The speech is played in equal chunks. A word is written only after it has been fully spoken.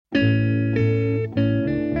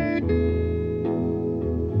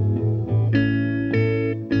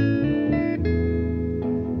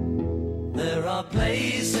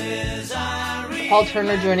Paul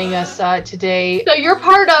Turner joining us today. So you're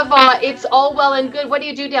part of It's All Well and Good. What do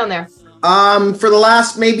you do down there? For the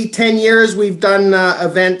last maybe 10 years, we've done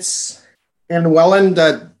events in Welland,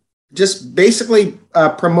 just basically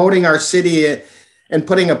promoting our city and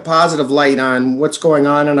putting a positive light on what's going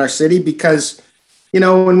on in our city. Because, you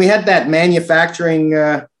know, when we had that manufacturing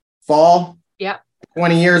fall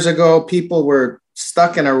 20 years ago, people were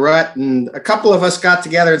stuck in a rut, and a couple of us got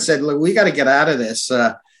together and said, look, we got to get out of this.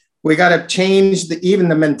 We got to change even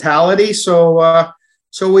the mentality. So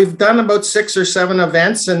we've done about 6 or 7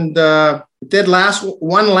 events, and did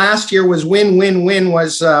last year was win-win-win.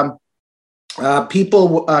 Was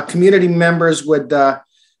community members would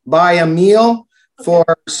buy a meal for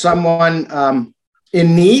someone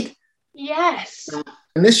in need. Yes.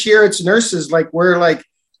 And this year it's nurses. We're like,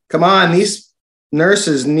 come on, these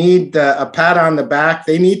nurses need a pat on the back.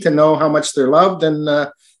 They need to know how much they're loved,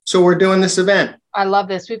 and so we're doing this event. I love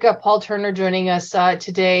this. We've got Paul Turner joining us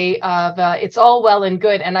today of It's All Well and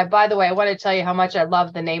Good. And by the way, I want to tell you how much I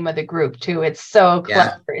love the name of the group too. It's so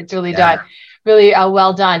clever. It's really done. Really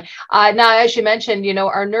well done. Now, as you mentioned, you know,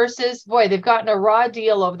 our nurses, boy, they've gotten a raw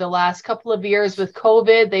deal over the last couple of years with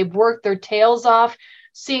COVID. They've worked their tails off.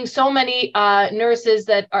 Seeing so many nurses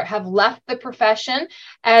that have left the profession.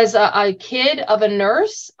 As a kid of a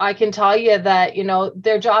nurse, I can tell you that, you know,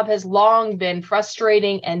 their job has long been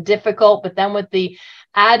frustrating and difficult, but then with the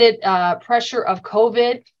added pressure of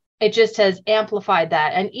COVID, it just has amplified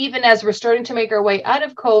that. And even as we're starting to make our way out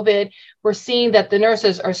of COVID, we're seeing that the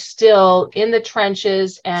nurses are still in the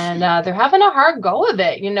trenches, and they're having a hard go of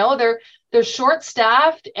it. You know, they're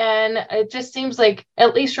short-staffed, and it just seems like,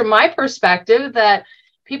 at least from my perspective, that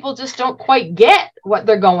people just don't quite get what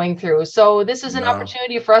they're going through. So this is an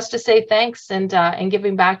opportunity for us to say thanks and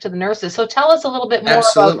giving back to the nurses. So tell us a little bit more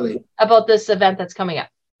about this event that's coming up.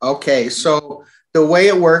 Okay, so the way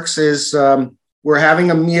it works is we're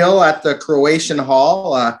having a meal at the Croatian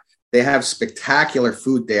Hall. They have spectacular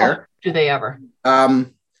food there. Oh, do they ever?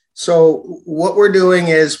 So what we're doing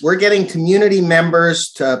is we're getting community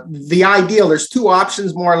members to the ideal. There's 2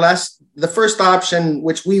 options, more or less. The first option,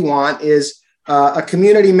 which we want, is a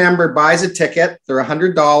community member buys a ticket. They're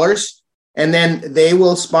 $100, and then they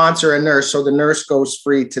will sponsor a nurse. So the nurse goes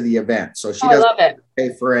free to the event. So she doesn't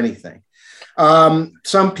pay for anything.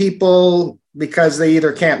 Some people, because they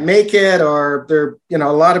either can't make it, or they're, you know,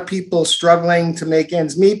 a lot of people struggling to make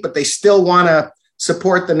ends meet, but they still want to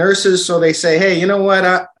support the nurses. So they say, hey, you know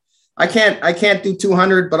what? I can't do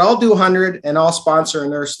 200, but I'll do 100, and I'll sponsor a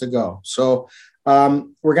nurse to go. So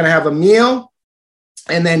we're going to have a meal.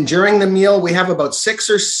 And then during the meal, we have about 6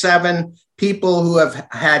 or 7 people who have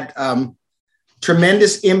had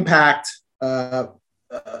tremendous impact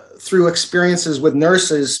through experiences with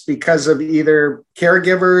nurses because of either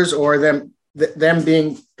caregivers or them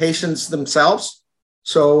being patients themselves.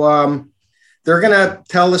 So they're going to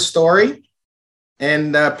tell the story,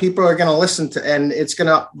 and people are going to listen to, and it's going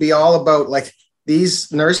to be all about, like,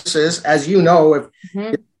 these nurses, as you know, if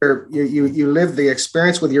you live the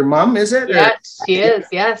experience with your mom, is it? Yes, she is.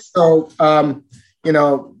 Yes. So, you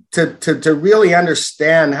know, to really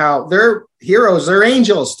understand how they're heroes, they're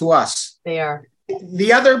angels to us. They are.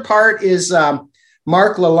 The other part is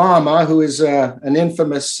Mark Lalama, who is an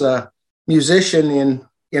infamous musician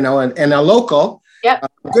and a local, a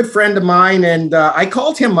good friend of mine. And I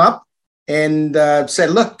called him up and said,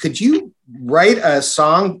 look, could you write a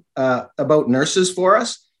song about nurses for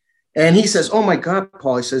us? And he says, oh my God,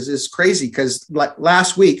 Paul, he says, it's crazy because like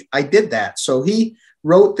last week I did that. So he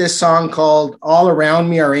wrote this song called All Around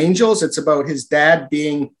Me Are Angels. It's about his dad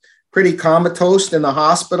being pretty comatose in the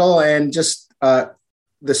hospital, and just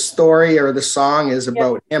the story or the song is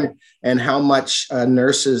about him and how much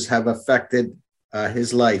nurses have affected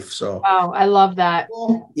his life. So, wow, I love that.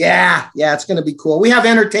 Yeah, it's going to be cool. We have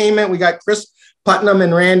entertainment. We got Chris Putnam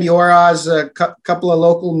and Randy Oraz, a couple of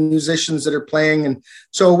local musicians that are playing, and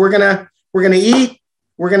so we're gonna eat.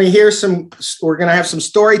 We're gonna hear some. We're gonna have some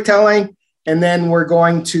storytelling, and then we're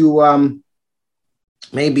going to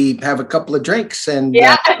maybe have a couple of drinks and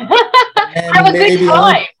and maybe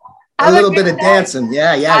a little bit of dancing.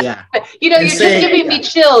 Yeah. You know, you're just giving me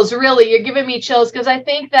chills. Really, you're giving me chills because I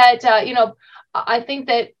think that I think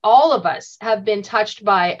that all of us have been touched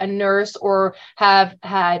by a nurse or have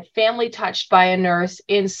had family touched by a nurse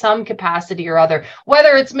in some capacity or other,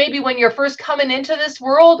 whether it's maybe when you're first coming into this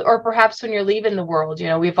world or perhaps when you're leaving the world. You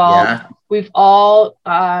know, we've all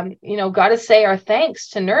got to say our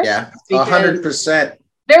thanks to nurses. Yeah, 100%.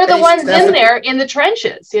 They're the ones in there in the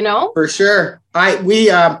trenches, you know? For sure. We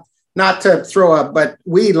not to throw up, but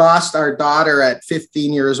we lost our daughter at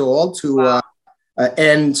 15 years old to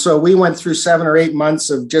And so we went through 7 or 8 months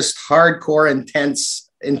of just hardcore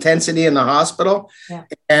intensity in the hospital. Yeah.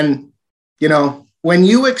 And, you know, when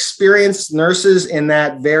you experience nurses in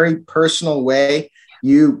that very personal way,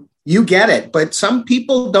 you get it. But some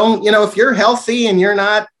people don't, you know, if you're healthy and you're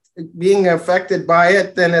not being affected by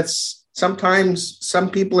it, then it's sometimes some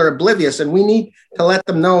people are oblivious, and we need to let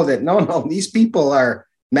them know that no, these people are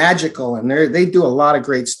magical and they do a lot of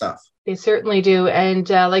great stuff. They certainly do. And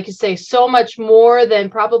like you say, so much more than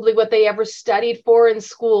probably what they ever studied for in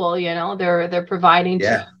school. You know, they're providing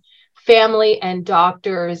to family and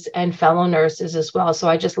doctors and fellow nurses as well. So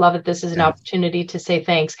I just love that this is an opportunity to say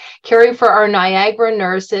thanks. Caring for our Niagara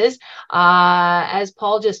nurses, as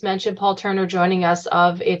Paul just mentioned, Paul Turner joining us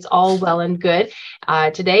of It's All Well and Good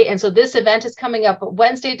today. And so this event is coming up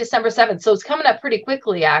Wednesday, December 7th. So it's coming up pretty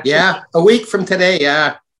quickly, actually. Yeah, a week from today,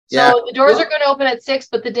 So the doors are going to open at 6,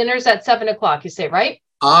 but the dinner's at 7 o'clock, you say, right?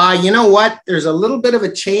 You know what? There's a little bit of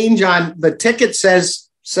a change on the ticket says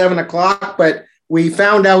 7 o'clock, but we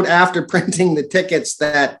found out after printing the tickets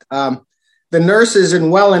that the nurses in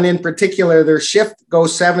Welland in particular, their shift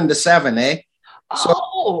goes 7 to 7, eh?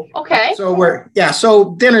 So, okay. So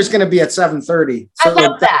so dinner's going to be at 7:30. So I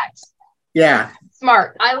love that. Yeah.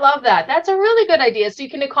 Smart. I love that. That's a really good idea. So you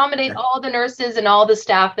can accommodate all the nurses and all the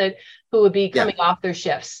staff who would be coming off their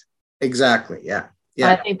shifts. Exactly. Yeah.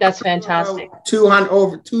 I think that's fantastic. 200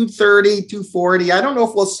 over 230, 240. I don't know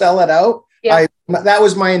if we'll sell it out. Yeah. That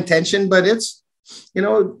was my intention, but it's, you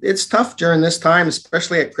know, it's tough during this time,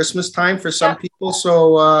 especially at Christmas time for some people.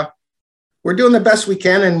 So we're doing the best we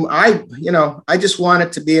can. And I just want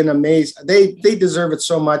it to be an amazing, they deserve it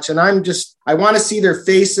so much. And I want to see their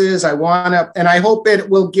faces. And I hope it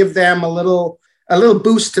will give them a little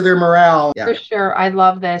boost to their morale. Yeah. For sure. I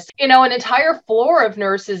love this. You know, an entire floor of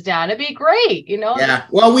nurses down. It'd be great, you know? Yeah.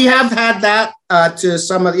 Well, we have had that to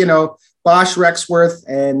some of, you know, Bosch Rexworth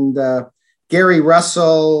and Gary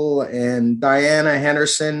Russell and Diana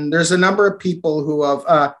Henderson. There's a number of people who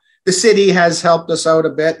have, the city has helped us out a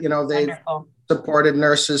bit. You know, they've supported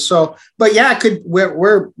nurses. So, but yeah,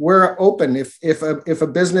 we're open. If a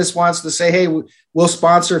business wants to say, hey, we'll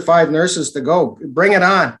sponsor 5 nurses to go, bring it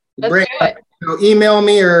on. Let's do it. You know, email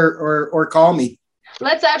me or call me.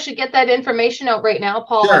 Let's actually get that information out right now,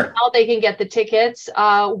 Paul, on how they can get the tickets.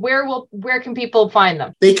 Where can people find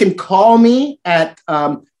them? They can call me at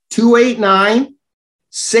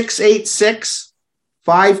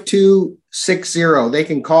 289-686-5260. They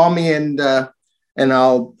can call me and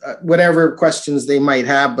I'll whatever questions they might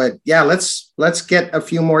have. But yeah, let's get a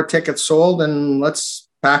few more tickets sold and let's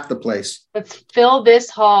pack the place. Let's fill this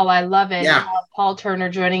hall. I love it. Yeah. Paul Turner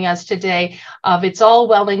joining us today of It's All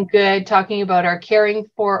Well and Good, talking about our Caring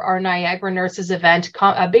for Our Niagara Nurses event,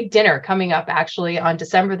 a big dinner coming up actually on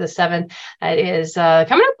December the 7th. It is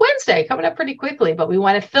coming up Wednesday, coming up pretty quickly, but we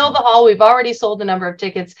want to fill the hall. We've already sold a number of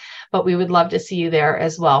tickets, but we would love to see you there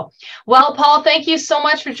as well. Well, Paul, thank you so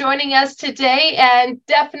much for joining us today, and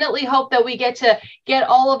definitely hope that we get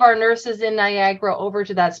all of our nurses in Niagara over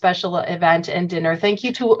to that special event and dinner. Thank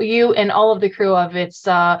you to you and all of the crew of It's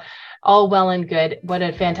All Well and Good. What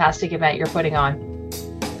a fantastic event you're putting on.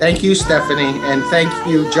 Thank you, Stephanie, and thank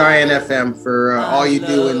you, Giant FM, for all you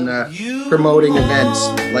do in promoting events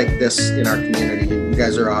like this in our community. You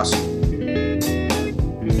guys are awesome.